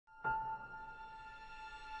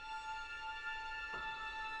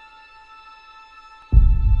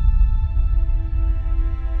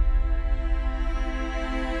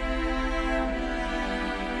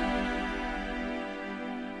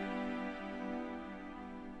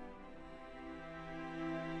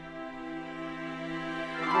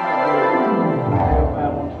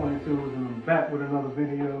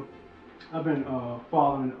I've been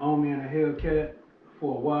following Omi and the Hellcat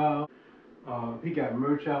for a while. He got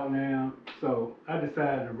merch out now, so I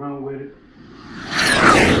decided to run with it.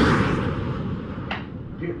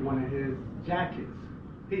 Get one of his jackets.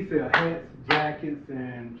 He sells hats, jackets,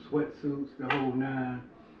 and sweatsuits, the whole nine.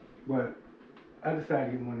 But I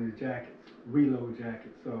decided to get one of his jackets, reload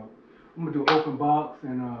jackets. So I'm gonna do an open box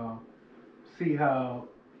and see how.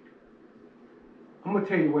 I'm gonna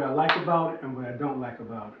tell you what I like about it and what I don't like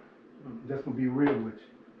about it. I'm just gonna be real with you.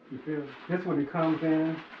 You feel? This what it comes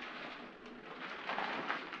in.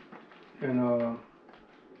 And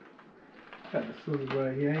got the suit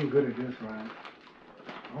right here. I ain't good at this right.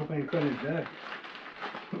 I hope I ain't cutting it jacket.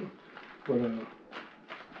 But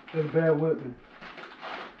just bear with me.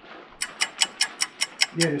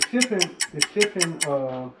 Yeah, the shipping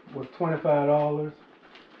was $25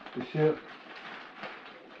 to ship.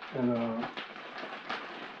 And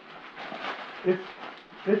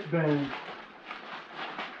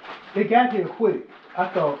it got here quick. I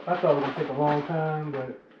thought it was gonna take a long time,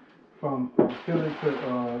 but from Philly to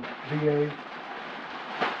VA,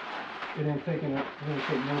 it didn't take no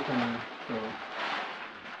time. So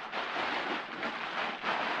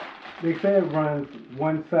they say it runs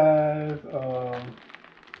one size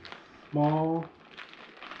small.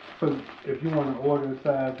 So if you want to order a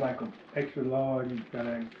size like an extra large, you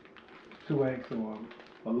gotta 2X or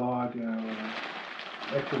a large,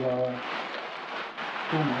 extra large.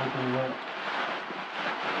 Open it up.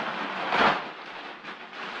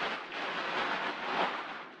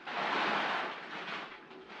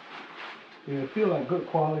 Yeah, it feels like good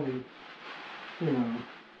quality, you know.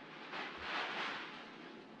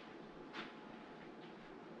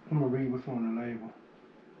 I'm gonna read what's on the label.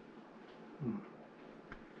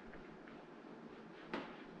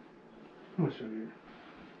 I'm gonna show you.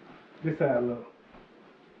 This how it look.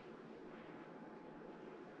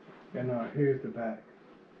 And here's the back.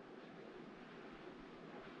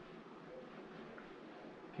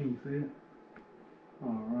 Can you see it?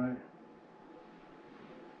 Alright.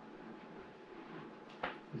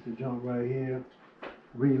 This is jump right here.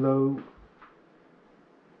 Reload.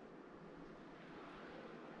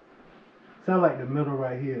 Sound like the middle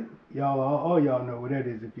right here. Y'all, all y'all know what that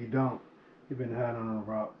is. If you don't, you've been hiding on a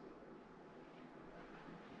rock.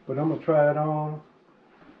 But I'm gonna try it on,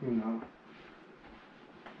 you know.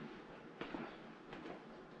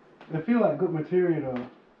 It feel like good material though.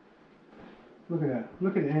 Look at that.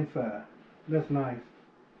 Look at the inside. That's nice.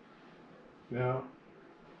 Yeah.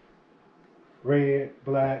 Red,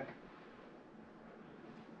 black.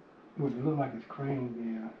 Would it look like it's cream?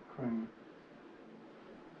 Yeah, cream.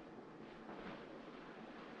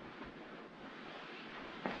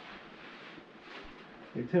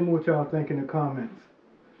 Hey, tell me what y'all think in the comments.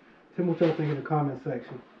 Tell me what y'all think in the comment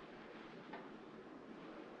section.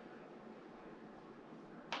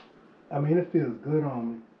 I mean, it feels good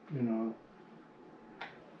on me, you know.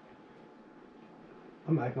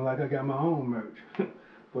 I'm acting like I got my own merch.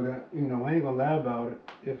 But, you know, I ain't gonna lie about it.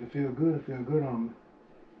 If it feels good, it feels good on me.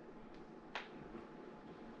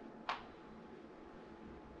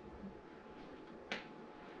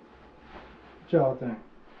 What y'all think?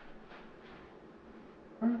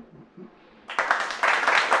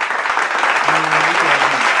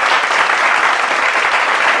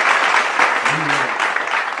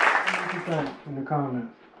 In the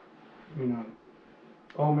comments, you know,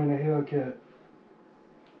 Omi and the Hellcat,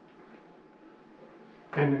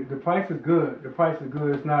 and the price is good. The price is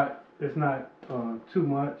good. It's not too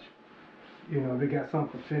much. You know, they got some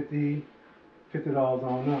for $50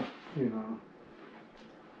 on up. You know,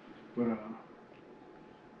 but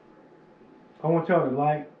I want y'all to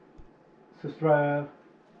like, subscribe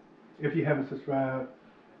if you haven't subscribed,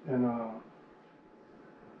 and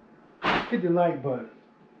hit the like button.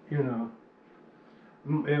 You know.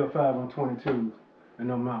 L5 on 22,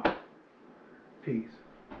 and I'm out. Peace.